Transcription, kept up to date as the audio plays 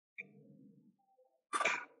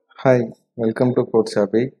Hi, welcome to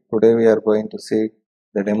Bootstrap. Today we are going to see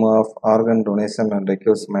the demo of organ donation and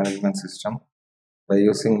request management system by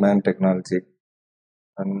using MERN technology.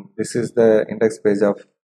 And this is the index page of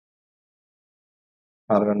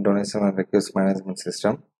organ donation and request management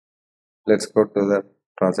system. Let's go to the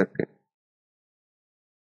project.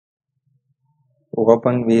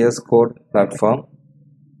 Open VS Code platform.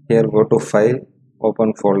 Here go to File,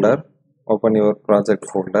 Open folder, open your project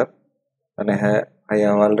folder. And I have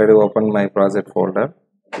already opened my project folder.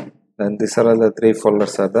 Then these are all the three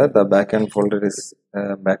folders are there. The backend folder is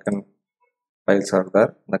backend files are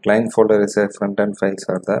there. The client folder is a front end files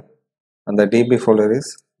are there. And the DB folder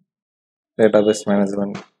is database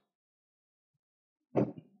management.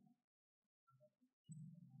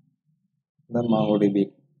 The Mongo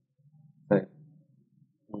DB. Right.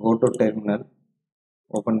 Go to terminal.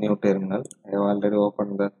 Open new terminal. I have already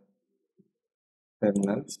opened the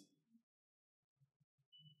terminal.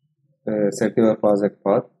 Set your project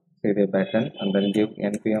path. CD backend and then give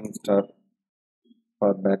npm start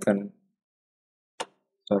for backend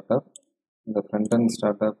startup. The front end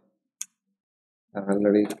startup, I have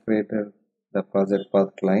already created the project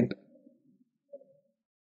path client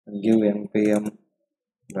and give npm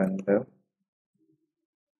render.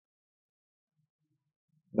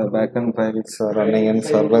 The backend files are running in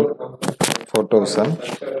server 4000.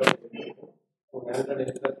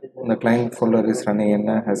 The client folder is running in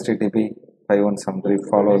http 5173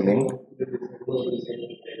 follow link.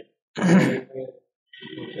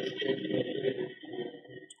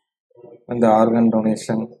 And the organ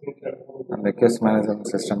donation and request management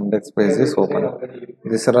system index page is open.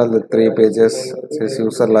 These are all the three pages. It says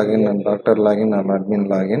user login and doctor login and admin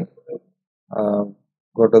login.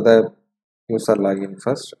 Go to the user login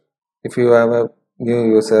first. If you have a new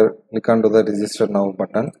user, click on to the register now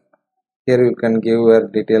button. Here you can give your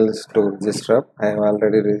details to register. I have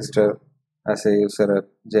already registered as a user at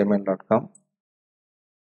gmail.com.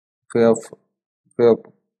 If your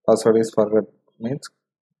password is forgot means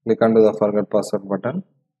click on to the forget password button.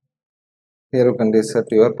 Here you can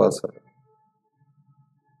reset your password.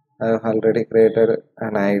 I have already created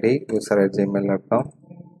an ID user at gmail.com.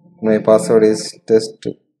 My password is test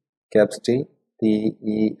capst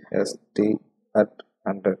TEST at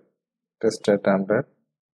 100. Test at 100.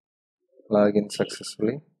 Login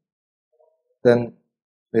successfully. Then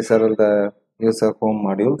these are all the user home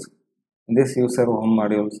modules. In this user home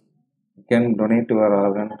modules, you can donate your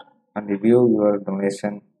organ and view your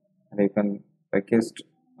donation, and you can request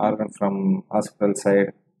organ from hospital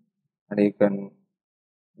side, and you can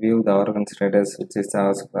view the organ status, which is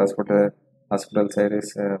the hospital side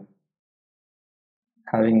is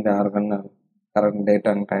having the organ current date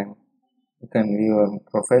and time. You can view your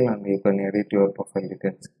profile and you can edit your profile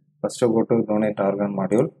details. First go to donate organ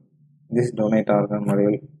module. This donate organ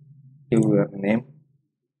module, give your name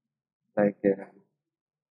like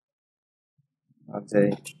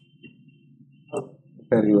Ajay,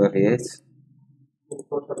 enter your age,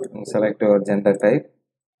 and select your gender type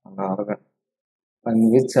and organ,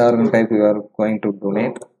 and which organ type you are going to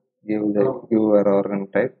donate. Give your organ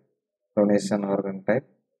type, donation organ type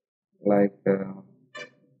like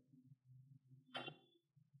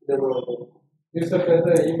you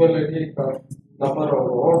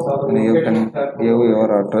can give your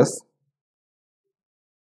address.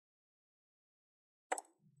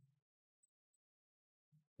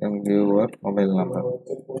 And give your mobile number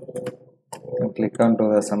and click on to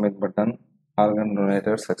the submit button. Organ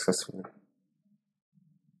donated successfully.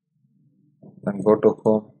 Then go to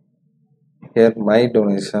home. Here my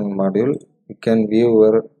donation module, you can view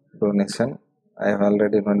your donation. I have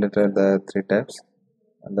already donated the 3 types,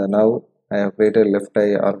 and now I have created left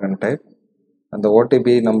eye organ type, and the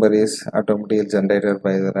OTP number is automatically generated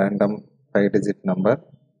by the random 5-digit number.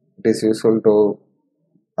 It is useful to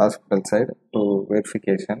hospital side to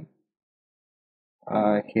verification.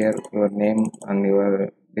 Here your name and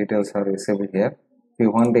your details are visible here. If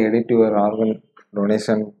you want to edit your organ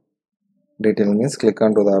donation detail means click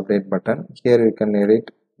on to the update button. Here you can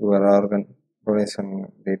edit your organ donation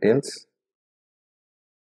details,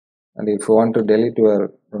 and if you want to delete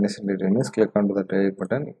your donation detail means click on to the delete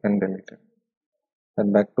button. You can delete it.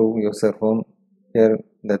 Then back to user home. Here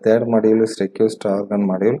the third module is request organ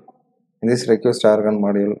module. In this request organ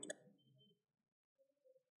module,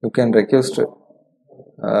 you can request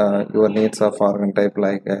your needs of organ type,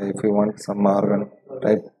 like if you want some organ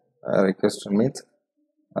type request means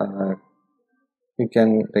you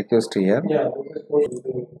can request here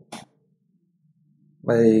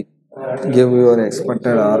by give your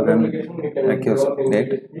expected organ request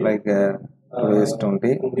date like today is 20.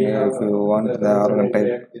 If you want the organ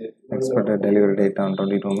type expected delivery date on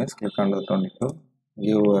 22 means click on the 22,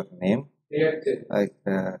 give your name like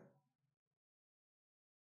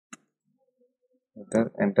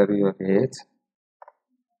enter your age,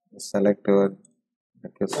 select your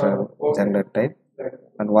requested gender type,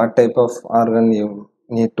 and what type of organ you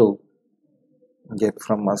need to get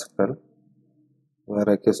from hospital you are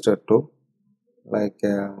requested to, like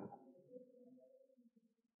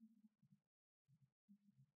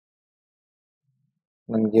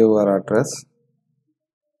and give your address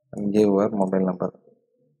and give your mobile number.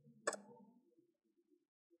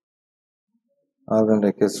 Organ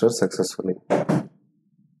requested successfully.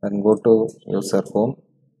 Then go to user home.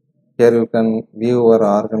 Here you can view your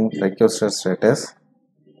organ requested status.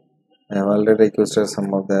 I have already requested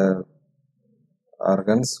some of the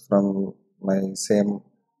organs from my same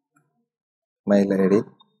mail ID.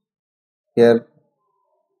 Here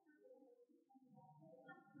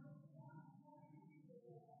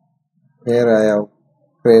I have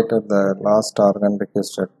created the last organ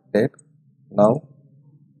requested date now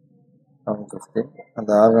on 15, and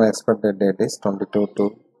the organ expected date is 22 to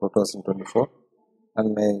 2024,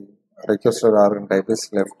 and my requested organ type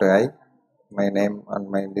is left eye. My name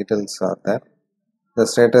and my details are there. The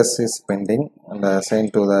status is pending and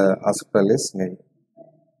assigned to the hospital is nil.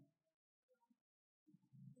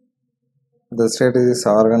 The status is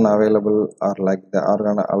organ available or like the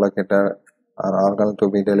organ allocated or organ to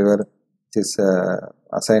be delivered, which is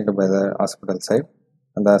assigned by the hospital side,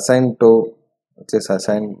 and the assigned to, which is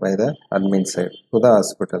assigned by the admin side to the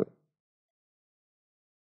hospital.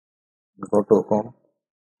 Go to home.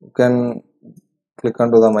 You can click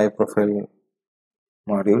onto the my profile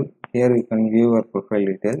module. Here you can view your profile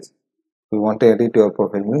details. If you want to edit your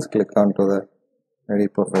profile means click onto the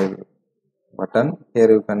edit profile button. Here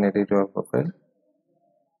you can edit your profile.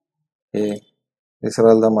 Okay. These are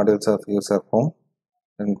all the modules of user home.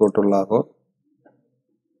 Then go to logout.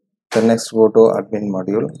 Then next go to admin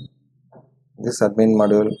module. This admin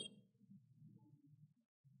module,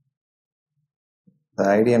 the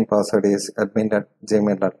ID and password is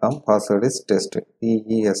admin@gmail.com. Password is test,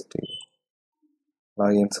 TEST.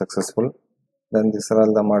 Login successful. Then these are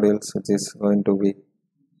all the modules which is going to be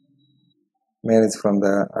managed from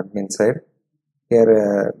the admin side.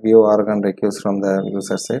 Here view organ request from the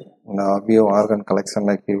user side. Now view organ collection,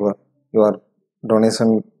 like your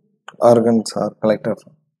donation organs are collected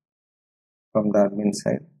from the admin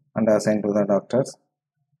side and assigned to the doctors.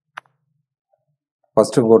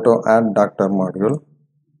 First go to add doctor module.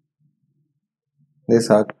 This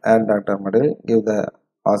add doctor module, give the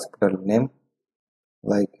hospital name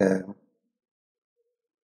like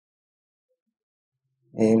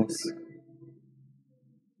AIMS.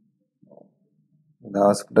 The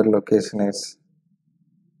hospital location is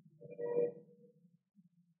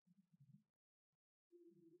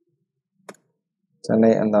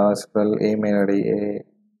Chennai, and the hospital email ID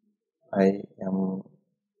AIM.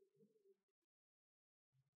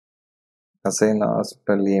 Assign the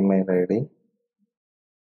hospital email ID.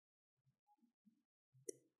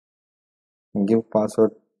 Give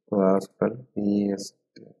password to the hospital. PEST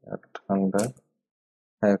at 100.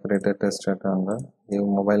 I have created test at 100. Give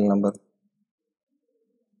mobile number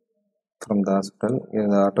from the hospital. Give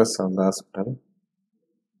the address of the hospital.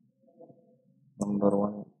 Number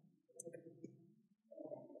 1.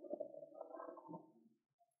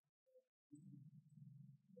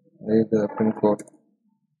 Read the pin code.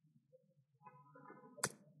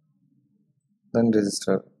 Then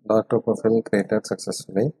register. Doctor profile created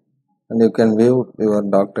successfully, and you can view your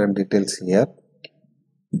doctor details here.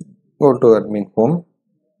 Go to admin home.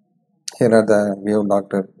 Here are the view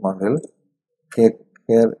doctor module.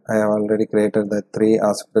 Here I have already created the 3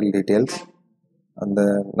 hospital details, and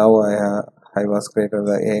now I was created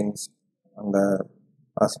the AIMS and the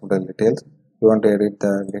hospital details. If you want to edit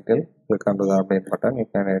the detail, click onto the update button. You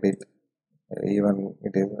can edit even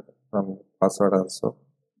it is from password also.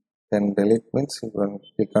 Then delete means you can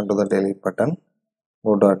click onto the delete button.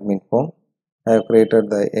 Go to admin home. I have created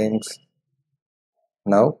the AIMS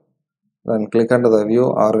now. Then click onto the view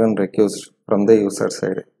organ request from the user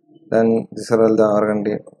side. Then these are all the organ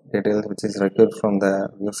details which is required from the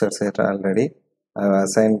user side already. I have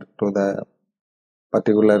assigned to the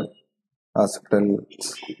particular hospital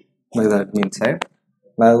by the admin side.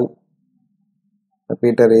 Now the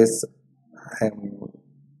Peter is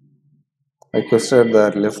requested the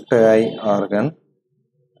left eye organ,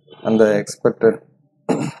 and the expected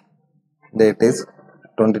date is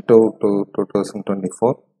 22 to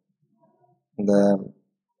 2024. The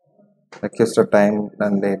requested time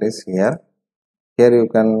and date is here. Here you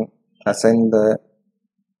can assign to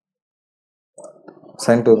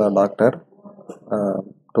the doctor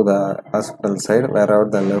to the hospital side wherever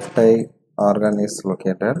the left eye organ is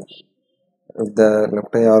located. If the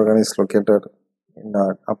left eye organ is located in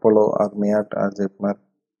the Apollo or MERN or Zipmer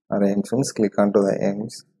or AIMS, click onto the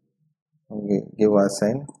AIMS and give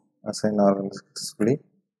assign organ successfully.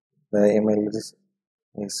 The email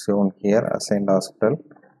is shown here, assigned hospital.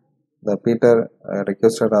 The Peter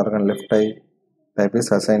requested organ left eye type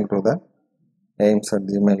is assigned to the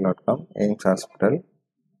aims@gmail.com, AIMS hospital.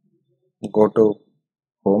 Go to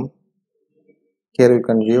home. Here you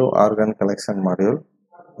can view organ collection module.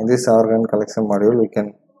 In this organ collection module, we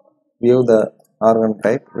can view the organ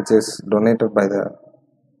type which is donated by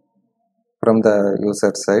from the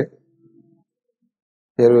user side.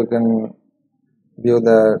 Here we can view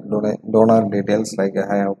the donor details, like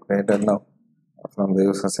I have created now from the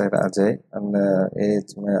user side Ajay, and the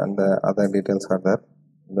age and the other details are there.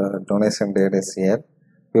 The donation date is here.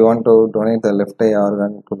 If you want to donate the left eye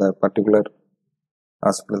organ to the particular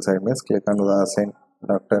hospital side, means click on the assign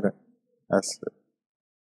doctor as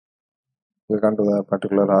click on to the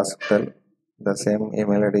particular hospital. The same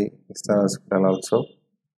email ID is the hospital also.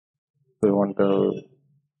 If you want to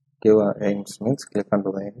give a AIMS, means click on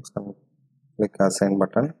to the AIMS and click assign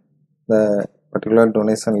button. The particular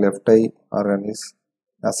donation left eye organ is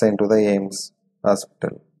assigned to the AIMS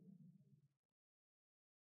hospital.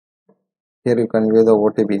 Here you can view the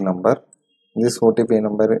OTP number. This OTP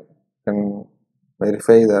number can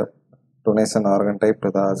verify the donation organ type to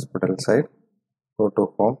the hospital side. Go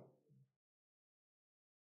to home.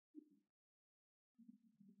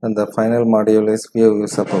 And the final module is view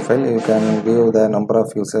user profile. You can view the number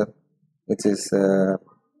of user which is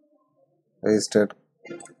registered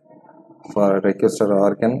for requested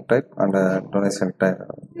organ type and donation type.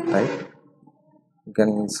 You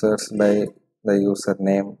can search by the user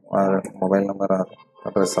name or mobile number or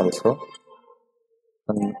address also.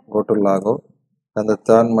 And go to logout. And the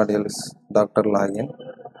third module is doctor login.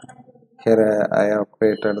 Here I have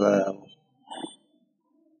created the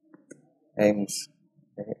AIMS.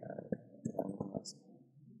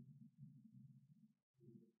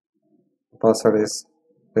 Password is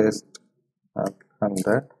paste and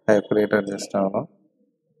that I have created just now.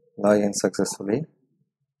 Login successfully.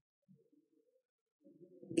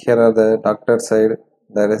 Here are the doctor side.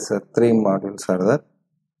 There is three modules are there: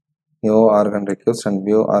 new organ request and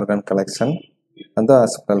view organ collection and the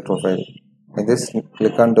hospital profile. In this,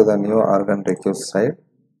 click on to the new organ request side.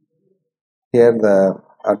 Here the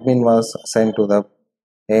admin was assigned to the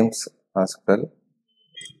AIMS hospital.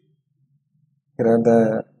 Here are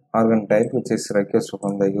the organ type which is requested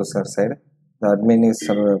from the user side. The admin is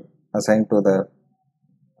assigned to the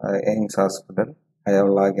AIMS hospital. I have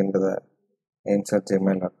logged into the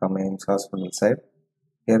aims@gmail.com AIMS hospital side.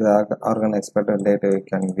 Here the organ expected date we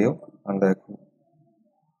can view and the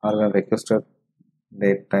organ requested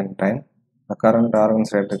date and time. The current organ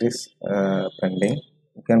status is pending.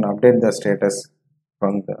 You can update the status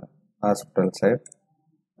from the hospital side.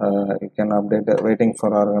 You can update the waiting for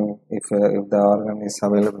organ. If the organ is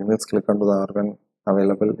available, means click on to the organ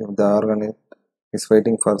available. If the organ is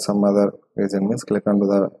waiting for some other reason, means click on to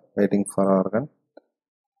the waiting for organ.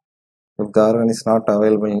 If the organ is not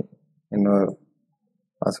available in your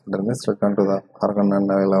hospital, means click on to the organ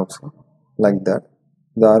unavailable option, like that.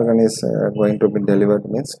 The organ is going to be delivered,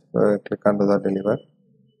 means click on to the deliver.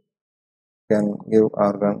 You can give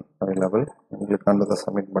organ available and click on to the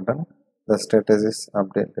submit button. The status is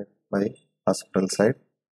updated by hospital side.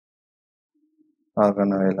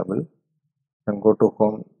 Organ available. And go to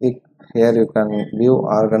home. Here you can view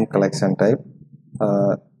organ collection type.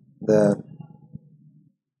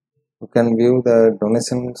 You can view the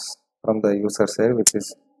donations from the user side, which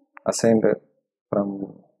is assigned from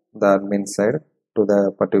the admin side to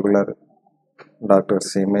the particular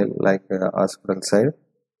doctor's email, like hospital side.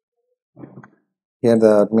 Here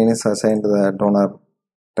the admin is assigned the donor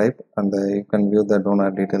type, and you can view the donor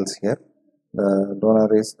details here. The donor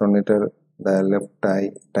is donated the left eye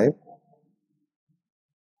type.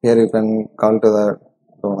 Here you can call to the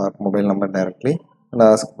donor mobile number directly and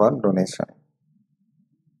ask for donation.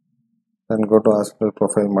 Then go to hospital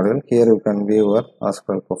profile module. Here you can view your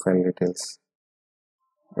hospital profile details.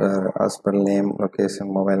 Hospital name, location,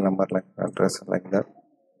 mobile number, like address, like that.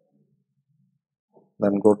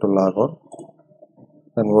 Then go to logout.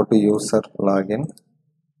 Then go to user login.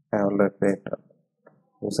 I have already created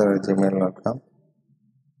user@gmail.com.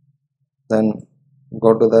 Then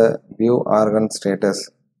go to the view organ status.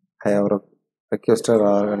 I have requested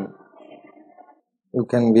organ. You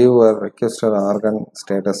can view a requested organ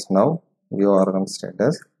status now. View organ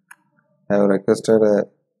status. I have requested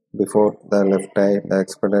before the left eye, the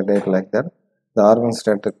expected date, like that. The organ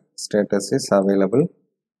status is available.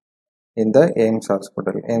 in the AIMS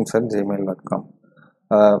hospital, aims@gmail.com,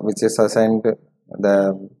 which is assigned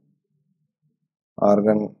the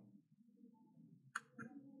organ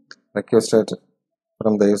requested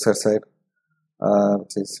from the user side,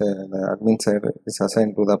 which is the admin side, is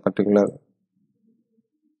assigned to the particular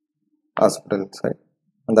hospital side,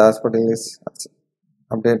 and the hospital is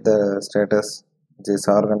update the status, which is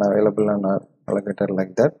organ available and allocated.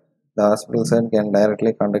 Like that, the hospital side can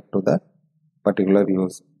directly contact to the particular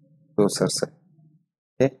user side.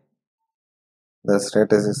 Okay, the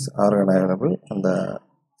status is organ available and the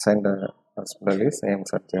assigned hospital is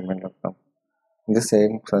aims@gmail.com. In this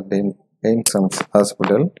AIMS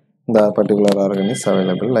hospital, the particular organ is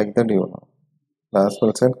available. Like that, the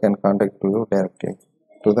hospital side can contact to you directly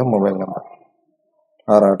to the mobile number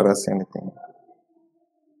or address, anything.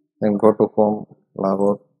 Then go to home, log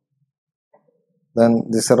out. Then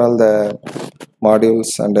these are all the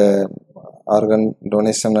modules and organ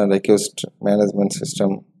donation and request management system,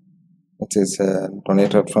 which is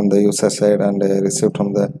donated from the user side and received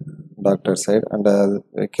from the doctor side, and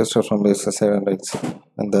requested from the user side,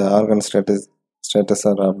 and the organ status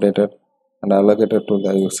are updated and allocated to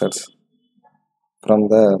the users from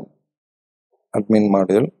the admin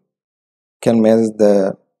module. Can manage the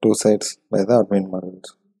two sides by the admin modules.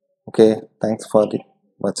 Okay, thanks for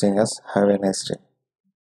watching us. Have a nice day.